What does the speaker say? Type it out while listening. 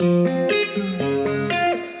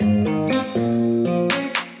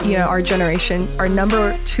our generation, our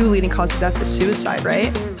number 2 leading cause of death is suicide,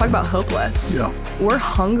 right? Talk about hopeless. Yeah. We're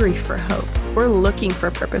hungry for hope. We're looking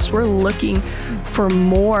for purpose. We're looking for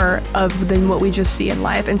more than what we just see in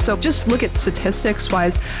life. And so just look at statistics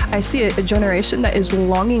wise, I see a generation that is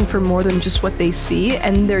longing for more than just what they see,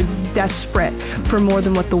 and they're desperate for more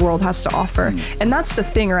than what the world has to offer. And that's the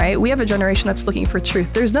thing, right? We have a generation that's looking for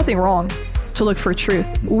truth. There's nothing wrong to look for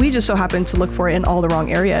truth. We just so happen to look for it in all the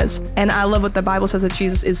wrong areas. And I love what the Bible says, that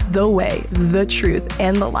Jesus is the way, the truth,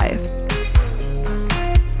 and the life.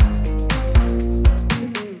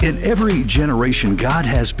 In every generation, God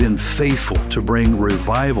has been faithful to bring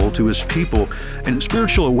revival to his people and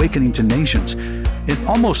spiritual awakening to nations. In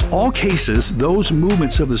almost all cases, those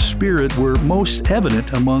movements of the Spirit were most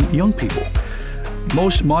evident among young people.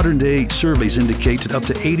 Most modern-day surveys indicate that up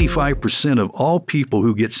to 85% of all people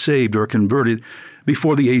who get saved are converted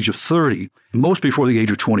before the age of 30, most before the age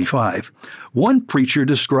of 25. One preacher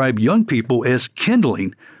described young people as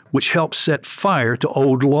kindling, which helps set fire to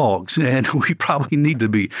old logs. And we probably need to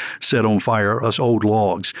be set on fire, us old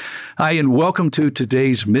logs. Hi, and welcome to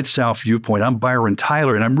today's Mid-South Viewpoint. I'm Byron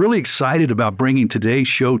Tyler, and I'm really excited about bringing today's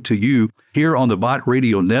show to you here on the Bot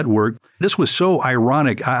Radio Network. This was so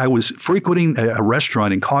ironic. I was frequenting a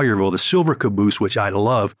restaurant in Collierville, the Silver Caboose, which I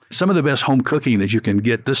love. Some of the best home cooking that you can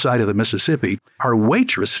get this side of the Mississippi. Our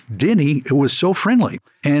waitress, Denny, was so friendly.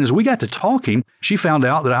 And as we got to talking, she found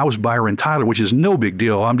out that I was Byron Tyler, which is no big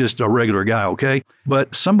deal. I'm just a regular guy, okay?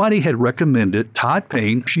 But somebody had recommended Todd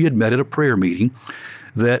Payne. She had met at a prayer meeting,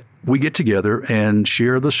 that we get together and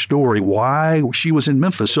share the story, why she was in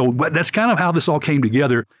Memphis. So that's kind of how this all came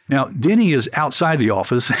together. Now, Denny is outside the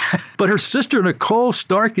office, but her sister, Nicole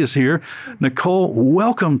Stark, is here. Nicole,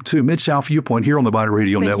 welcome to Mid-South Viewpoint here on the Bot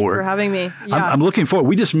Radio Network. Thank you for having me. Yeah. I'm looking forward.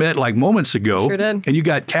 We just met like moments ago. Sure did. And you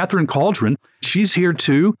got Katherine Calderon. She's here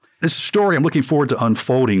too. This is a story I'm looking forward to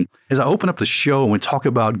unfolding as I open up the show and talk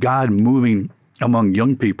about God moving among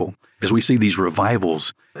young people as we see these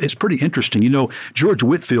revivals. It's pretty interesting. You know, George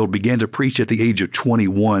Whitefield began to preach at the age of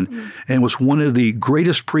 21 and was one of the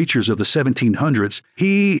greatest preachers of the 1700s.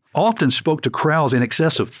 He often spoke to crowds in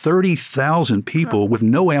excess of 30,000 people with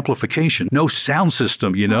no amplification, no sound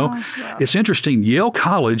system, you know. It's interesting. Yale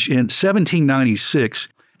College in 1796,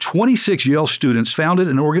 26 Yale students founded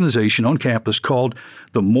an organization on campus called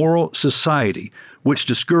the Moral Society, which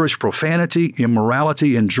discouraged profanity,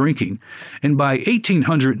 immorality, and drinking. And by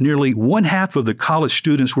 1800, nearly one half of the college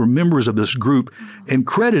students were members of this group and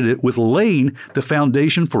credited with laying the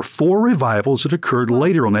foundation for 4 revivals that occurred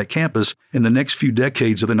later on that campus in the next few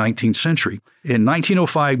decades of the 19th century. In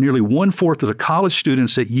 1905, nearly 1/4 of the college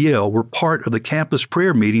students at Yale were part of the campus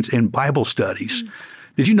prayer meetings and Bible studies.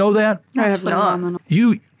 Did you know that? I have not.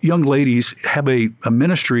 You young ladies have a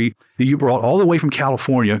ministry that you brought all the way from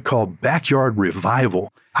California called Backyard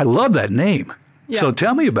Revival. I love that name. Yeah. So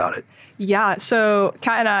tell me about it. Yeah. So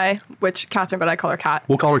Kat and I, which Katherine, but I call her Kat.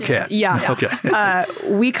 We'll call her Kat. Yeah. Okay.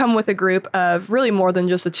 We come with a group of really more than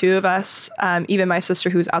just the two of us. Even my sister,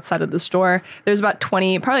 who's outside of the store. There's about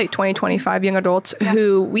 25 young adults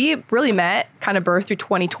who we really met kind of birth through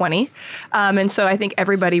 2020. And so I think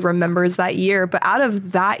everybody remembers that year. But out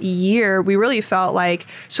of that year, we really felt like,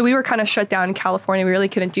 so we were kind of shut down in California. We really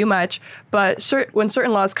couldn't do much. But when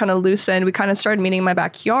certain laws kind of loosened, we kind of started meeting in my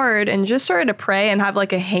backyard and just started to pray and have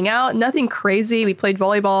like a hangout. Nothing crazy. We played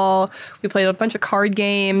volleyball. We played a bunch of card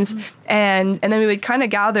games. And then we would kind of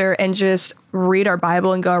gather and just read our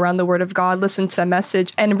Bible and go around the Word of God, listen to a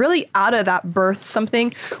message. And really out of that birthed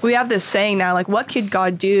something. We have this saying now, like, what could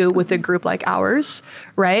God do with a group like ours,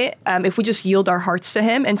 right? If we just yield our hearts to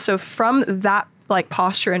Him. And so from that like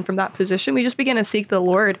posture and from that position, we just began to seek the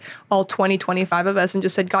Lord, all 25 of us, and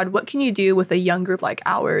just said, God, what can you do with a young group like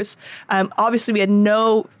ours? Obviously, we had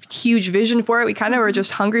no huge vision for it. We kind of were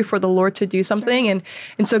just hungry for the Lord to do something. And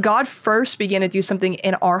so God first began to do something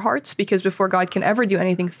in our hearts, because before God can ever do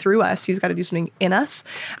anything through us, He's got to do something in us.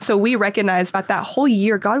 So we recognized that whole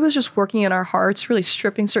year, God was just working in our hearts, really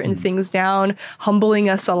stripping certain things down, humbling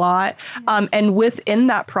us a lot. And within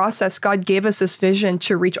that process, God gave us this vision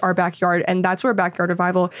to reach our backyard. And that's where Backyard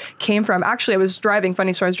Revival came from. Actually, I was driving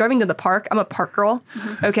to the park. I'm a park girl.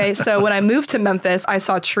 Okay. So when I moved to Memphis, I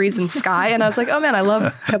saw trees and sky and I was like, oh man, I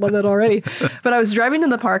love that already. But I was driving to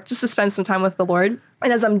the park just to spend some time with the Lord.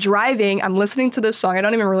 And as I'm driving, I'm listening to this song. I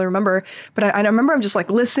don't even really remember, but I remember I'm just like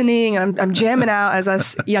listening and I'm jamming out, as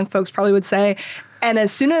us young folks probably would say. And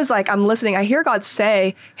as soon as like I'm listening, I hear God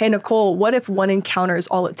say, hey, Nicole, what if one encounter is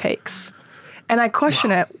all it takes? And I question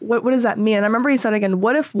it. What does that mean? And I remember he said again,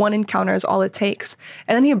 what if one encounter is all it takes?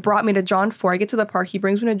 And then he brought me to John 4. I get to the park. He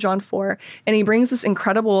brings me to John 4. And he brings this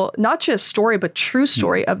incredible, not just story, but true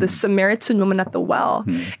story of the Samaritan woman at the well.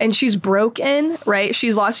 And she's broken, right?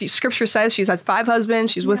 She's lost. Scripture says she's had 5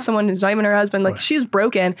 husbands. She's with someone who's not even her husband. Like she's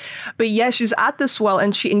broken. But yes, she's at this well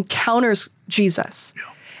and she encounters Jesus. Yeah.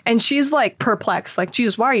 And she's like perplexed, like,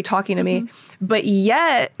 Jesus, why are you talking to me? But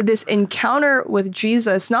yet this encounter with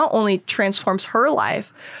Jesus not only transforms her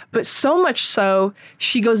life, but so much so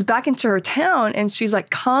she goes back into her town and she's like,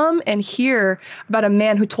 come and hear about a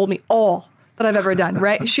man who told me all that I've ever done,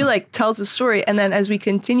 right? She like tells the story. And then as we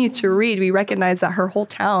continue to read, we recognize that her whole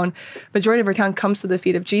town, majority of her town comes to the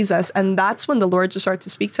feet of Jesus. And that's when the Lord just started to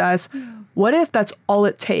speak to us. What if that's all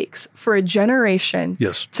it takes for a generation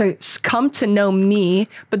to come to know me,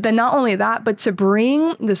 but then not only that, but to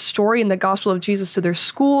bring the story and the gospel of Jesus to their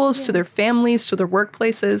schools, to their families, to their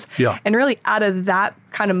workplaces. And really out of that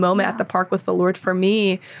kind of moment at the park with the Lord, for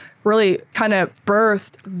me, really kind of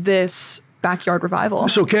birthed this backyard revival.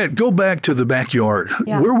 So, Kat, go back to the backyard.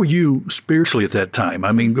 Where were you spiritually at that time?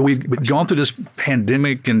 I mean, we'd gone through this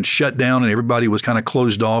pandemic and shut down and everybody was kind of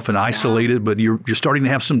closed off and isolated, but you're starting to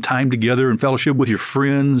have some time together and fellowship with your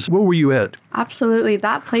friends. Where were you at? Absolutely.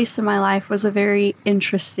 That place in my life was a very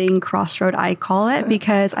interesting crossroad, I call it,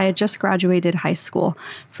 because I had just graduated high school.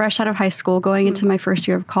 Fresh out of high school, going into my first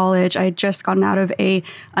year of college, I had just gotten out of a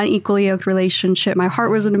unequally yoked relationship. My heart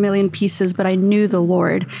was in a million pieces, but I knew the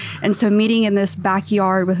Lord. And so meeting in this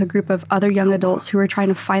backyard with a group of other young adults who were trying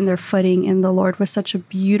to find their footing in the Lord was such a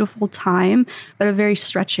beautiful time, but a very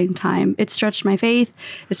stretching time. It stretched my faith.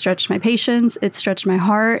 It stretched my patience. It stretched my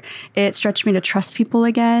heart. It stretched me to trust people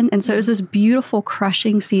again. And so it was this beautiful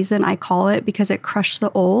crushing season, I call it, because it crushed the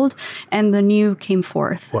old and the new came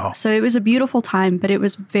forth. Wow. So it was a beautiful time, but it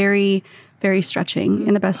was very, very stretching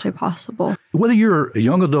in the best way possible. Whether you're a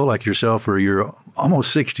young adult like yourself or you're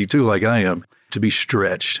almost 62 like I am, to be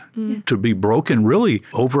stretched, to be broken really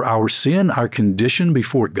over our sin, our condition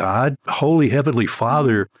before God, Holy Heavenly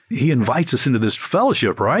Father. He invites us into this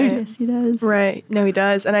fellowship, right? Yes, he does. Right. No, he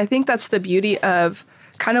does. And I think that's the beauty of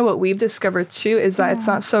kind of what we've discovered too, is that it's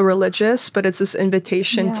not so religious, but it's this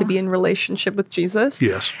invitation to be in relationship with Jesus.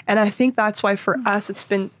 Yes. And I think that's why for us, it's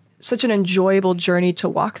been such an enjoyable journey to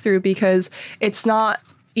walk through, because it's not,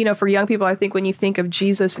 you know, for young people, I think when you think of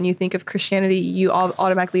Jesus and you think of Christianity, you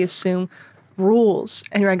automatically assume rules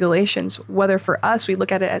and regulations, whether for us, we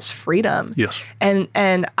look at it as freedom. Yes. And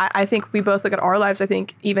I think we both look at our lives, I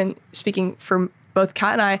think even speaking for both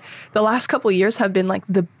Kat and I, the last couple of years have been like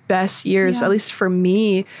the best years, at least for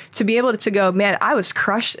me, to be able to go, man, I was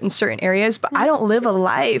crushed in certain areas, but I don't live a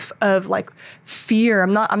life of like fear.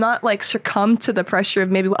 I'm not like succumb to the pressure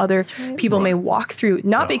of maybe what other people may walk through,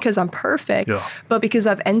 not because I'm perfect, but because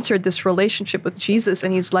I've entered this relationship with Jesus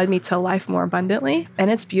and he's led me to life more abundantly.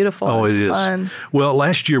 And it's beautiful. Oh, it's it is. fun. Well,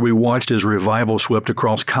 last year we watched as revival swept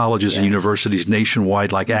across colleges and universities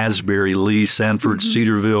nationwide like Asbury, Lee, Sanford,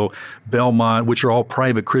 Cedarville, Belmont, which are all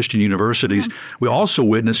private Christian universities. We also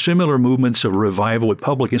witnessed similar movements of revival at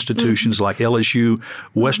public institutions like LSU,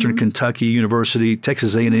 Western Kentucky University,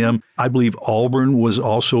 Texas A&M. I believe Auburn was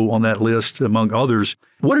also on that list, among others.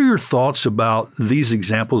 What are your thoughts about these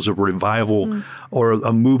examples of revival or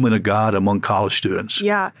a movement of God among college students?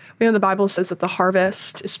 Yeah. We know the Bible says that the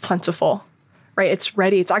harvest is plentiful, right? It's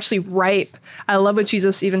ready. It's actually ripe. I love what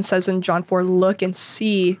Jesus even says in John 4, look and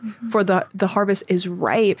see, for the harvest is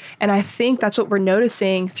ripe. And I think that's what we're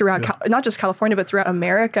noticing throughout, not just California, but throughout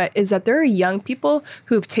America, is that there are young people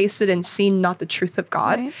who've tasted and seen not the truth of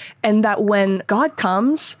God. And that when God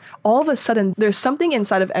comes, all of a sudden, there's something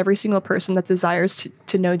inside of every single person that desires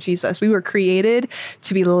to know Jesus. We were created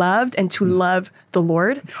to be loved and to love the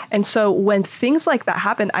Lord. And so when things like that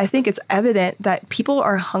happen, I think it's evident that people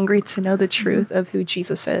are hungry to know the truth of who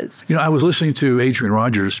Jesus is. You know, I was listening to Adrian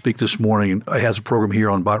Rogers speak this morning. He has a program here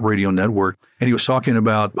on Bot Radio Network, and he was talking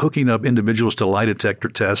about hooking up individuals to lie detector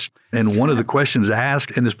tests. And one of the questions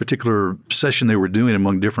asked in this particular session they were doing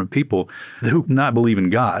among different people who not believe in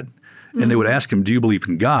God. And they would ask him, do you believe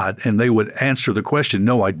in God? And they would answer the question,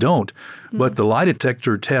 no, I don't. But the lie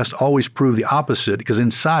detector test always proved the opposite, because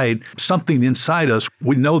something inside us,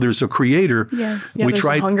 we know there's a creator. Yes. Yeah, there's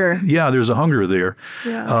a hunger. Yeah, there's a hunger there.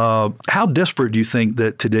 Yeah. How desperate do you think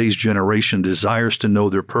that today's generation desires to know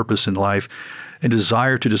their purpose in life and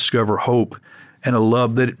desire to discover hope and a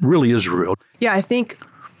love that really is real? Yeah, I think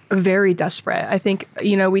very desperate. I think,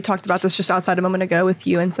 you know, we talked about this just outside a moment ago with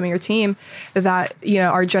you and some of your team, that, you know,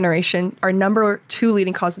 our generation, our number 2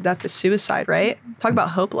 leading cause of death is suicide, right? Talk about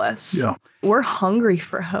hopeless. Yeah. We're hungry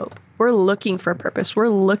for hope. we're looking for purpose. We're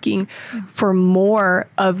looking for more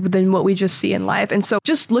than what we just see in life. And so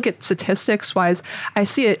just look at statistics wise, I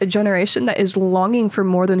see a generation that is longing for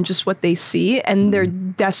more than just what they see, and they're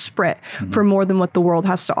desperate for more than what the world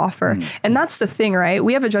has to offer. And that's the thing, right?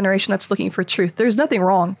 We have a generation that's looking for truth. There's nothing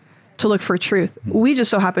wrong to look for truth. We just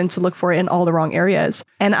so happen to look for it in all the wrong areas.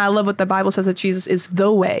 And I love what the Bible says, that Jesus is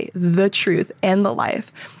the way, the truth, and the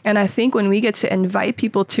life. And I think when we get to invite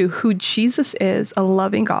people to who Jesus is, a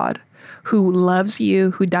loving God who loves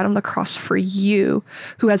you, who died on the cross for you,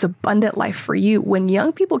 who has abundant life for you, when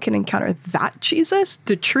young people can encounter that Jesus,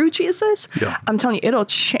 the true Jesus, I'm telling you, it'll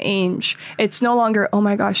change. It's no longer, oh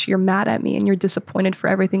my gosh, you're mad at me and you're disappointed for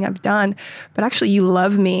everything I've done, but actually you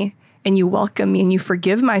love me and you welcome me and you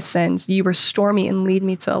forgive my sins. You restore me and lead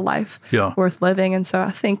me to a life worth living. And so I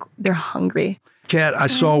think they're hungry. Kat, I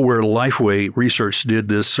saw where Lifeway Research did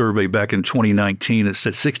this survey back in 2019. It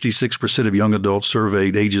said 66% of young adults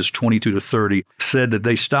surveyed ages 22 to 30 said that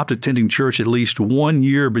they stopped attending church at least 1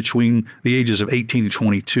 year between the ages of 18 to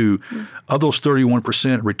 22. Of those,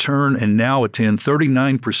 31% return and now attend,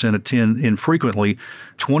 39% attend infrequently,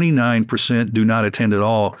 29% do not attend at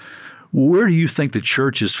all. Where do you think the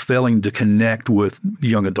church is failing to connect with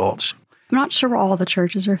young adults? I'm not sure where all the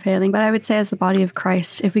churches are failing, but I would say as the body of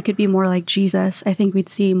Christ, if we could be more like Jesus, I think we'd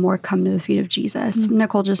see more come to the feet of Jesus.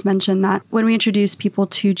 Nicole just mentioned that when we introduce people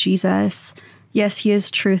to Jesus, yes, he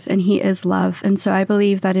is truth and he is love. And so I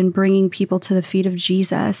believe that in bringing people to the feet of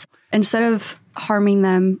Jesus, instead of harming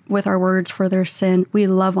them with our words for their sin, we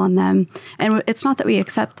love on them. And it's not that we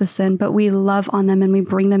accept the sin, but we love on them and we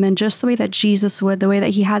bring them in just the way that Jesus would, the way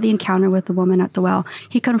that he had the encounter with the woman at the well.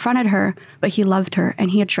 He confronted her, but he loved her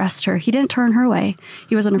and he addressed her. He didn't turn her away.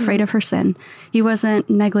 He wasn't afraid of her sin. He wasn't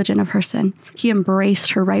negligent of her sin. He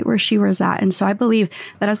embraced her right where she was at. And so I believe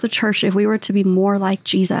that as the church, if we were to be more like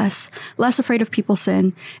Jesus, less afraid of people's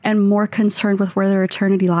sin and more concerned with where their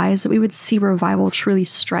eternity lies, that we would see revival truly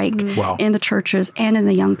strike in the churches and in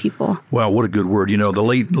the young people. Wow, what a good word. You know, the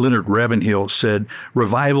late Leonard Ravenhill said,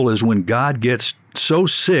 revival is when God gets so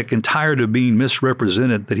sick and tired of being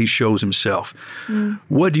misrepresented that he shows himself.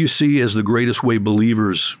 What do you see as the greatest way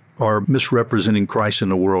believers are misrepresenting Christ in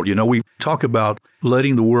the world? You know, we talk about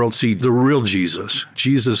letting the world see the real Jesus.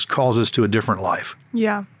 Jesus calls us to a different life.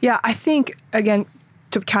 Yeah, I think, again,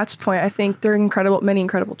 to Kat's point, I think there are many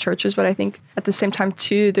incredible churches, but I think at the same time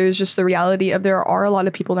too, there's just the reality of there are a lot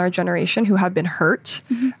of people in our generation who have been hurt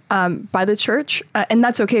by the church. And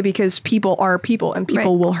that's okay, because people are people and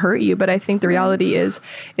people will hurt you. But I think the reality is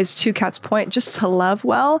to Kat's point, just to love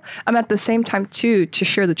well, at the same time too, to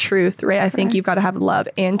share the truth, right? I think you've got to have love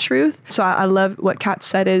and truth. So I love what Kat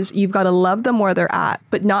said is you've got to love them where they're at,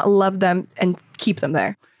 but not love them and keep them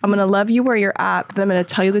there. I'm going to love you where you're at, but I'm going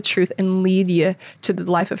to tell you the truth and lead you to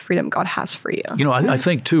the life of freedom God has for you. You know, I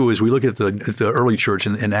think, too, as we look at the early church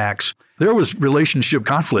in Acts, there was relationship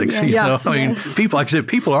conflicts. People, like I said,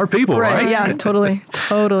 people are people, right? Yeah, totally.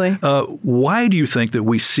 Why do you think that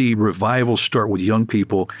we see revival start with young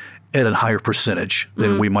people at a higher percentage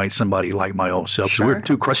than we might somebody like my own self? Sure. We're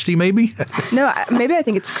too crusty, maybe? No, maybe I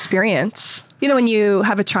think it's experience. You know, when you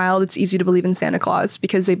have a child, it's easy to believe in Santa Claus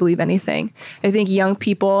because they believe anything. I think young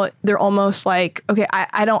people, they're almost like, okay,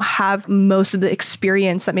 I don't have most of the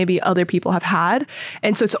experience that maybe other people have had.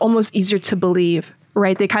 And so it's almost easier to believe.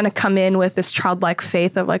 Right? They kind of come in with this childlike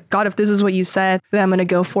faith of like, God, if this is what you said, then I'm going to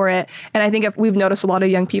go for it. And I think we've noticed a lot of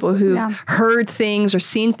young people who've heard things or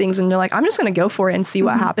seen things and they're like, I'm just going to go for it and see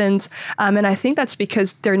what happens. And I think that's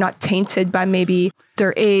because they're not tainted by maybe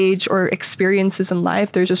their age or experiences in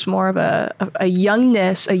life. There's just more of a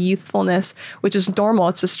youngness, a youthfulness, which is normal.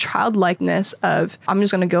 It's this childlikeness of, I'm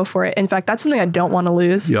just going to go for it. In fact, that's something I don't want to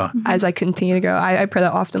lose as I continue to go. I pray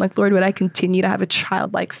that often, like, Lord, would I continue to have a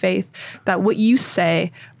childlike faith that what you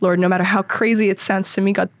say, Lord, no matter how crazy it sounds to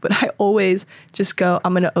me, God, but I always just go,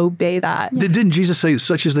 I'm going to obey that. Didn't Jesus say,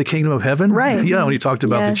 such is the kingdom of heaven? Right. Yeah, when he talked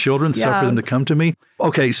about the children, suffer them to come to me.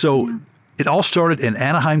 Okay, so it all started in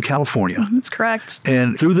Anaheim, California. That's correct.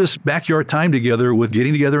 And through this backyard time together with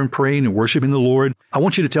getting together and praying and worshiping the Lord, I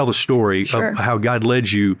want you to tell the story of how God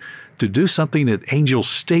led you to do something at Angel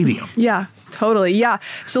Stadium. Yeah, totally. Yeah.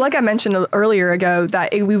 So like I mentioned earlier ago,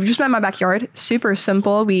 that we just met in my backyard. Super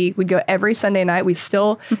simple. We go every Sunday night. We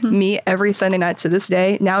still meet every Sunday night to this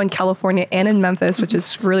day, now in California and in Memphis, which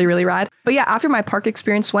is really, really rad. But yeah, after my park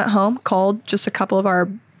experience, went home, called just a couple of our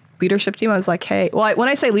leadership team. I was like, hey, when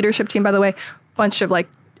I say leadership team, by the way, bunch of like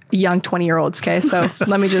young 20-year-olds. Okay. So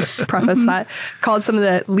let me just preface that. Called some of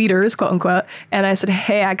the leaders, quote unquote. And I said,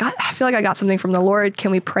 hey, I feel like I got something from the Lord.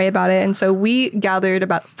 Can we pray about it? And so we gathered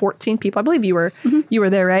about 14 people. I believe you were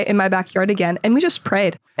there, right? In my backyard again. And we just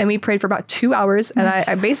prayed. And we prayed for about 2 hours. And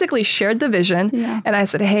I basically shared the vision. Yeah. And I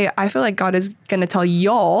said, hey, I feel like God is going to tell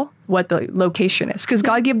y'all what the location is. Because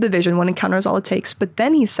God gave the vision. One encounter is all it takes. But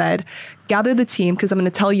then he said, gather the team because I'm going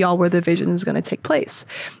to tell y'all where the vision is going to take place.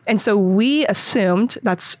 And so we assumed,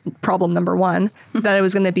 that's problem number one, that it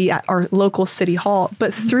was going to be at our local city hall.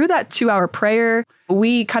 But through that 2-hour prayer,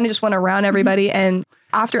 we kind of just went around everybody. And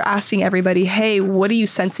after asking everybody, hey, what are you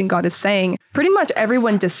sensing God is saying? Pretty much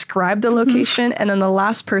everyone described the location. And then the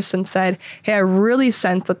last person said, hey, I really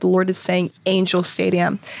sense that the Lord is saying Angel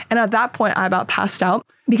Stadium. And at that point, I about passed out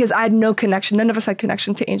because I had no connection. None of us had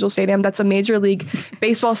connection to Angel Stadium. That's a major league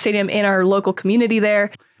baseball stadium in our local community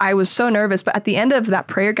there. I was so nervous. But at the end of that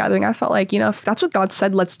prayer gathering, I felt like, if that's what God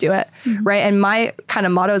said, let's do it. Right. And my kind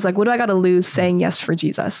of motto is like, what do I got to lose saying yes for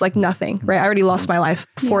Jesus? Like nothing. Right. I already lost my life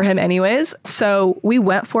for him anyways. So we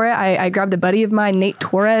went for it. I grabbed a buddy of mine, Nate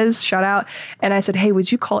Torres, shout out. And I said, hey,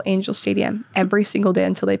 would you call Angel Stadium every single day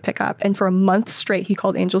until they pick up? And for a month straight, he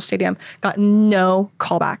called Angel Stadium, got no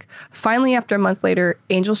callback. Finally, after a month later,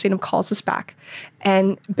 Angel Stadium calls us back.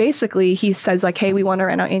 And basically he says like, hey, we want to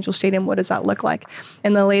rent out Angel Stadium. What does that look like?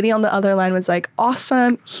 And the lady on the other line was like,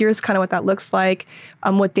 awesome. Here's kind of what that looks like.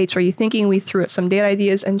 What dates were you thinking? We threw out some date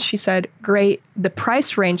ideas. And she said, great. The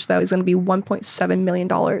price range, though, is going to be $1.7 million.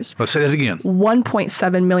 Let's say that again.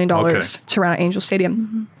 $1.7 million to rent out Angel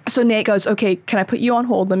Stadium. So Nate goes, okay, can I put you on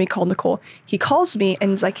hold? Let me call Nicole. He calls me and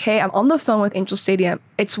he's like, hey, I'm on the phone with Angel Stadium.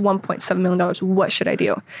 It's $1.7 million. What should I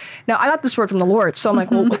do? Now, I got this word from the Lord. So I'm like,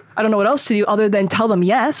 well, I don't know what else to do other than tell them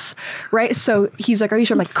yes, right? So he's like, are you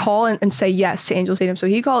sure? I'm like, call and say yes to Angel Stadium. So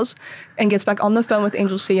he calls and gets back on the phone with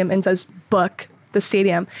Angel Stadium and says, book the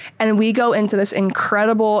stadium. And we go into this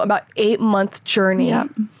incredible about 8-month journey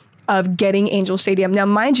of getting Angel Stadium. Now,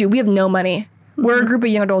 mind you, we have no money. We're a group of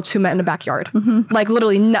young adults who met in a backyard. Like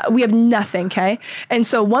literally, we have nothing, okay? And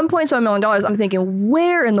so $1.7 million, I'm thinking,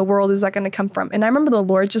 where in the world is that going to come from? And I remember the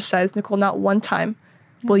Lord just says, Nicole, not one time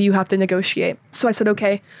will you have to negotiate. So I said,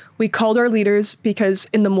 okay. We called our leaders because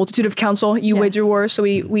in the multitude of counsel, you wage your war. So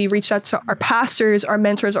we reached out to our pastors, our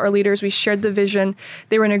mentors, our leaders. We shared the vision.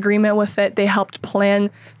 They were in agreement with it. They helped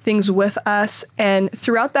plan things with us. And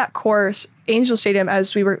throughout that course, Angel Stadium,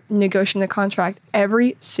 as we were negotiating the contract,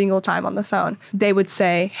 every single time on the phone, they would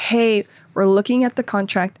say, hey, we're looking at the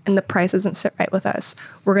contract and the price doesn't sit right with us.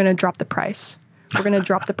 We're going to drop the price. We're going to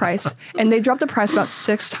drop the price. And they dropped the price about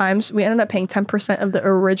 6 times. We ended up paying 10% of the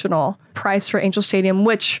original price for Angel Stadium,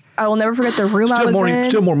 which I will never forget the room I was in.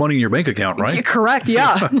 Still more money in your bank account, right? Yeah, correct.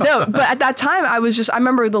 Yeah. No, but at that time, I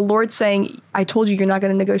remember the Lord saying, I told you, you're not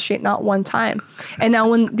going to negotiate not one time. And now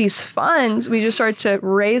when these funds, we just started to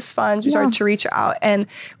raise funds. We started to reach out. And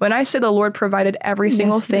when I say the Lord provided every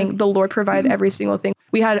single thing, the Lord provided every single thing.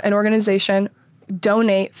 We had an organization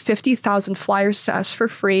donate 50,000 flyers to us for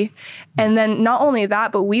free. And then not only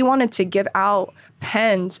that, but we wanted to give out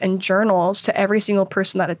pens and journals to every single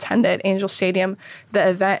person that attended Angel Stadium, the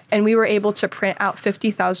event. And we were able to print out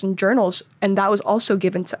 50,000 journals. And that was also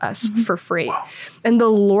given to us for free. Wow. And the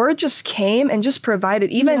Lord just came and just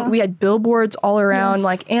provided. Even we had billboards all around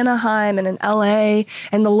like Anaheim and in LA.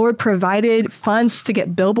 And the Lord provided funds to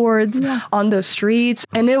get billboards on those streets.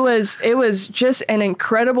 And it was just an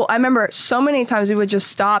incredible, I remember so many times we would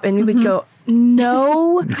just stop and we would go,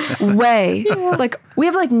 no way. Like we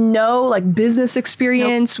have like no like business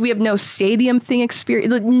experience. We have no stadium thing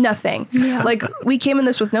experience, like, nothing. Like we came in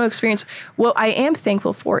this with no experience. What I am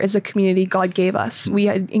thankful for is the community God gave us. We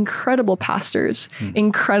had incredible pastors,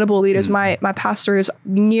 incredible leaders. My pastor is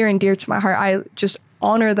near and dear to my heart. I just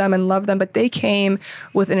honor them and love them, but they came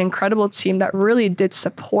with an incredible team that really did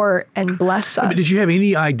support and bless us. Did you have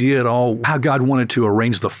any idea at all how God wanted to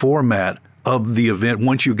arrange the format of the event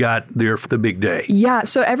once you got there for the big day? Yeah.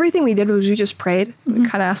 So everything we did was we just prayed. We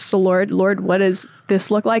kind of asked the Lord, what does this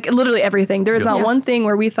look like? Literally everything. There was not one thing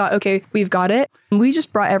where we thought, okay, we've got it. And we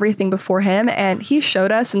just brought everything before him and he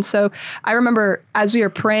showed us. And so I remember as we were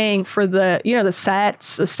praying for the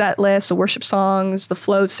sets, the set list, the worship songs, the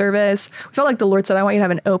flow of service, we felt like the Lord said, I want you to have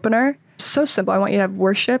an opener. So simple. I want you to have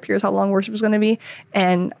worship. Here's how long worship is going to be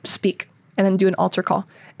and speak and then do an altar call.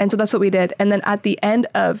 And so that's what we did. And then at the end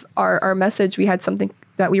of our message, we had something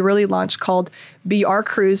that we really launched called Be Our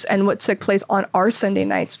Cruise and what took place on our Sunday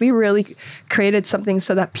nights. We really created something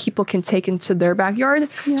so that people can take into their backyard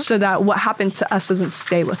so that what happened to us doesn't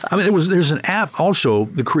stay with us. I mean, there's an app also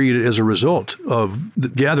that created as a result of the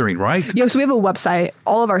gathering, right? Yeah, so we have a website.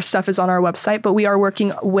 All of our stuff is on our website, but we are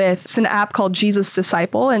working with it's an app called Jesus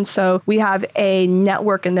Disciple. And so we have a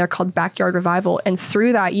network in there called Backyard Revival. And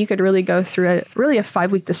through that, you could really go through a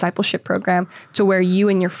 5-week discipleship program to where you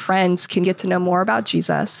and your friends can get to know more about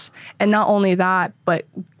Jesus. And not only that, but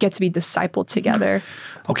get to be discipled together.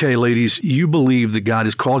 Okay, ladies, you believe that God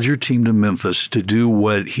has called your team to Memphis to do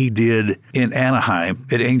what he did in Anaheim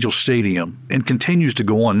at Angel Stadium and continues to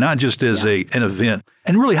go on, not just as an event.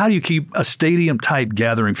 And really, how do you keep a stadium-type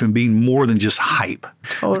gathering from being more than just hype?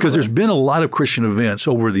 Totally. Because there's been a lot of Christian events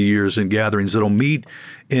over the years and gatherings that'll meet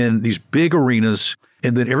in these big arenas,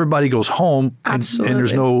 and then everybody goes home, and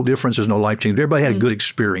there's no difference, there's no life change. Everybody had a good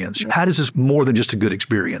experience. How does this more than just a good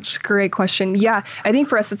experience? Great question. Yeah, I think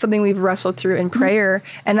for us, it's something we've wrestled through in prayer.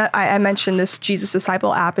 And I mentioned this Jesus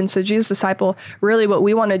Disciple app. And so Jesus Disciple, really what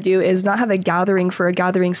we want to do is not have a gathering for a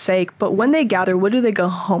gathering's sake, but when they gather, what do they go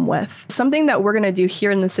home with? Something that we're going to do here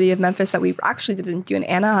in the city of Memphis that we actually didn't do in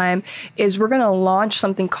Anaheim is we're going to launch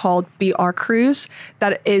something called Be Our Cruise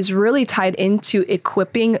that is really tied into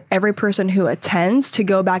equipping every person who attends to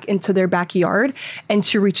go back into their backyard and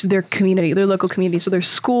to reach their community, their local community. So their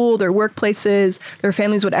school, their workplaces, their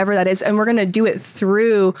families, whatever that is. And we're going to do it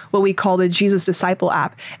through what we call the Jesus Disciple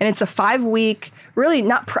app. And it's a 5-week, really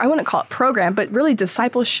I wouldn't call it program, but really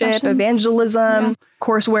discipleship, evangelism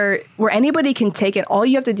course where anybody can take it. All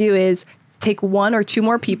you have to do is take 1 or 2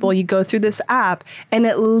 more people, you go through this app, and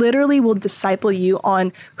it literally will disciple you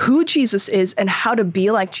on who Jesus is and how to be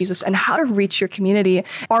like Jesus and how to reach your community.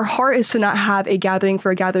 Our heart is to not have a gathering for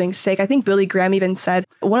a gathering's sake. I think Billy Graham even said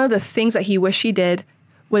one of the things that he wished he did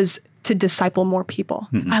was to disciple more people.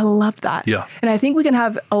 I love that. Yeah. And I think we can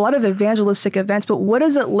have a lot of evangelistic events, but what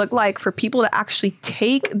does it look like for people to actually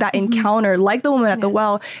take that encounter, like the woman at the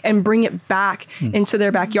well, and bring it back into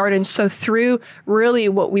their backyard? And so through really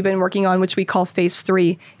what we've been working on, which we call phase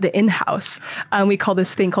 3, the in-house, we call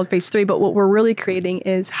this thing called phase 3, but what we're really creating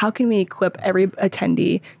is how can we equip every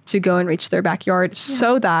attendee to go and reach their backyard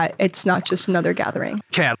so that it's not just another gathering.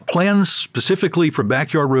 Kat, plans specifically for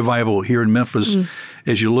Backyard Revival here in Memphis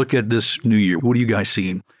as you look at this new year. What are you guys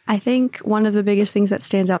seeing? I think one of the biggest things that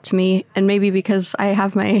stands out to me, and maybe because I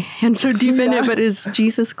have my hand so deep in it, but is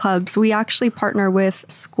Jesus Clubs. We actually partner with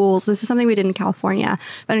schools. This is something we did in California.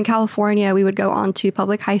 But in California, we would go on to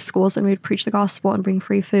public high schools and we'd preach the gospel and bring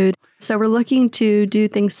free food. So we're looking to do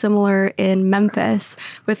things similar in Memphis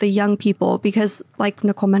with the young people because like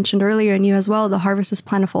Nicole mentioned earlier and you as well, the harvest is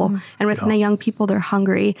plentiful. And with the young people, they're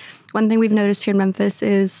hungry. One thing we've noticed here in Memphis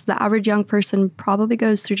is the average young person probably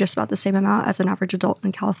goes through just about the same amount as an average adult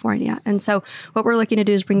in California. And so what we're looking to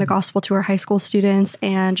do is bring the gospel to our high school students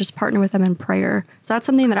and just partner with them in prayer. So that's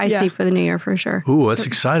something that I see for the new year for sure. Ooh, that's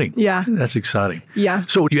exciting. Yeah. That's exciting. Yeah.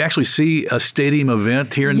 So you actually see a stadium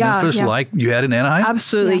event here in Memphis like you had in Anaheim?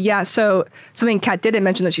 Absolutely. Yeah. So something Kat didn't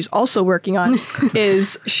mention that she's also working on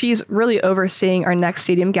is she's really overseeing our next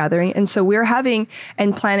stadium gathering. And so we're having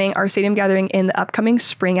and planning our stadium gathering in the upcoming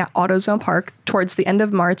spring at AutoZone Park towards the end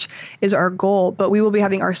of March is our goal. But we will be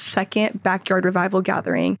having our second Backyard Revival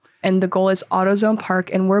gathering. And the goal is AutoZone Park.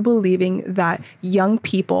 And we're believing that young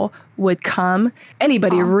people would come,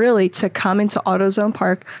 anybody really, to come into AutoZone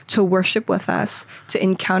Park to worship with us, to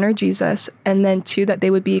encounter Jesus, and then too, that they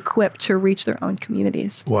would be equipped to reach their own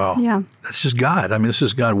communities. Wow. Yeah. That's just God. I mean, this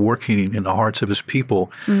is God working in the hearts of his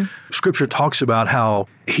people. Scripture talks about how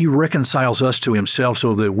he reconciles us to himself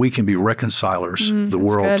so that we can be reconcilers, the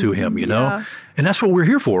world to him, you know? And that's what we're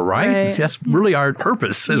here for, right? That's really our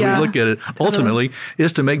purpose as we look at it. Ultimately,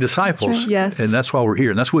 is to make disciples. Right. Yes. And that's why we're here.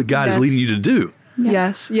 And that's what God is leading you to do.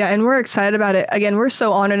 Yes. Yeah. And we're excited about it. Again, we're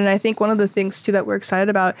so honored. And I think one of the things too that we're excited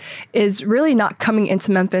about is really not coming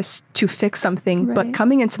into Memphis to fix something, but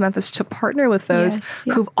coming into Memphis to partner with those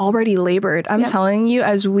who've already labored. I'm telling you,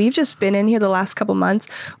 as we've just been in here the last couple months,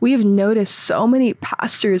 we've noticed so many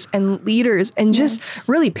pastors and leaders and just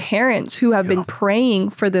really parents who have been praying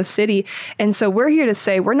for the city. And so we're here to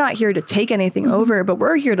say, we're not here to take anything over, but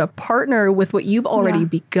we're here to partner with what you've already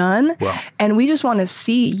begun. And we just want to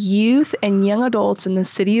see youth and young adults in the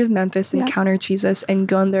city of Memphis encounter Jesus and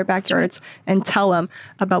go in their backyards and tell them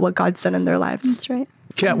about what God's done in their lives. That's right.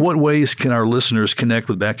 Kat, what ways can our listeners connect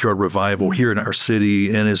with Backyard Revival here in our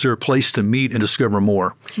city? And is there a place to meet and discover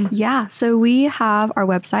more? Yeah, so we have our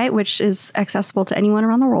website, which is accessible to anyone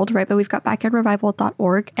around the world, right? But we've got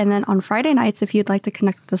backyardrevival.org. And then on Friday nights, if you'd like to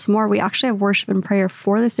connect with us more, we actually have worship and prayer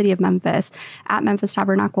for the city of Memphis at Memphis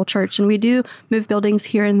Tabernacle Church. And we do move buildings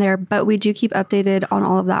here and there, but we do keep updated on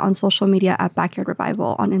all of that on social media at Backyard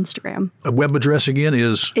Revival on Instagram. A web address again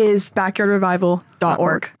is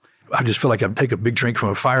backyardrevival.org. I just feel like I take a big drink from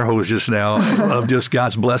a fire hose just now of just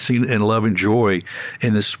God's blessing and love and joy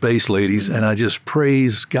in this space, ladies. And I just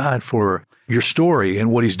praise God for your story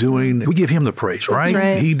and what he's doing. We give him the praise, right?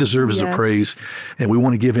 That's right. He deserves the praise. And we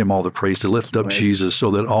want to give him all the praise to lift up Jesus so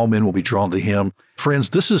that all men will be drawn to him. Friends,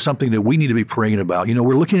 this is something that we need to be praying about. You know,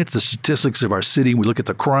 we're looking at the statistics of our city. We look at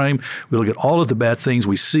the crime. We look at all of the bad things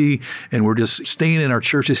we see, and we're just staying in our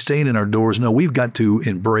churches, staying in our doors. No, we've got to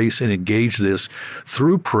embrace and engage this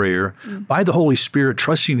through prayer by the Holy Spirit,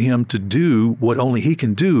 trusting him to do what only he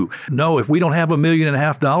can do. No, if we don't have $1.5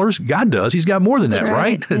 million, God does. He's got more than that,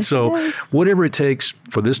 right? And so whatever it takes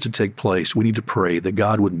for this to take place, we need to pray that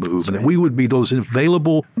God would move and that we would be those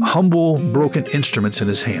available, humble, broken instruments in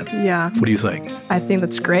his hand. Yeah. What do you think? I think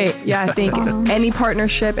that's great. Yeah, I think any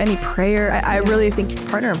partnership, any prayer, I really think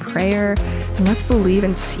partner in prayer, and let's believe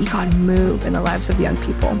and see God move in the lives of young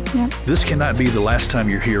people. Yeah. This cannot be the last time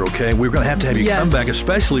you're here, okay? We're going to have you come back,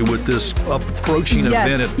 especially with this approaching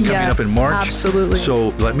event coming up in March. Absolutely. So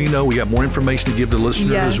let me know. We got more information to give the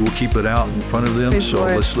listeners. We'll keep it out in front of them. Praise so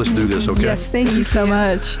Lord. let's do this, okay? Yes, thank you so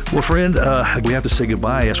much. Well, friend, we have to say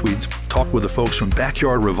goodbye as we talk with the folks from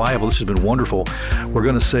Backyard Revival. This has been wonderful. We're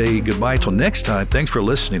going to say goodbye till next time. Thanks for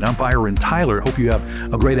listening. I'm Byron Tyler. Hope you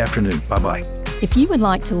have a great afternoon. Bye-bye. If you would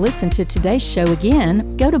like to listen to today's show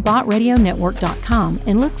again, go to botradionetwork.com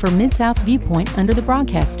and look for Mid-South Viewpoint under the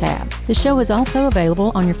Broadcast tab. The show is also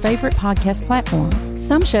available on your favorite podcast platforms.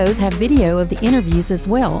 Some shows have video of the interviews as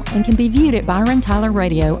well and can be viewed at Byron Tyler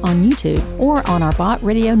Radio on YouTube or on our Bot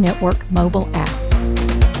Radio Network mobile app.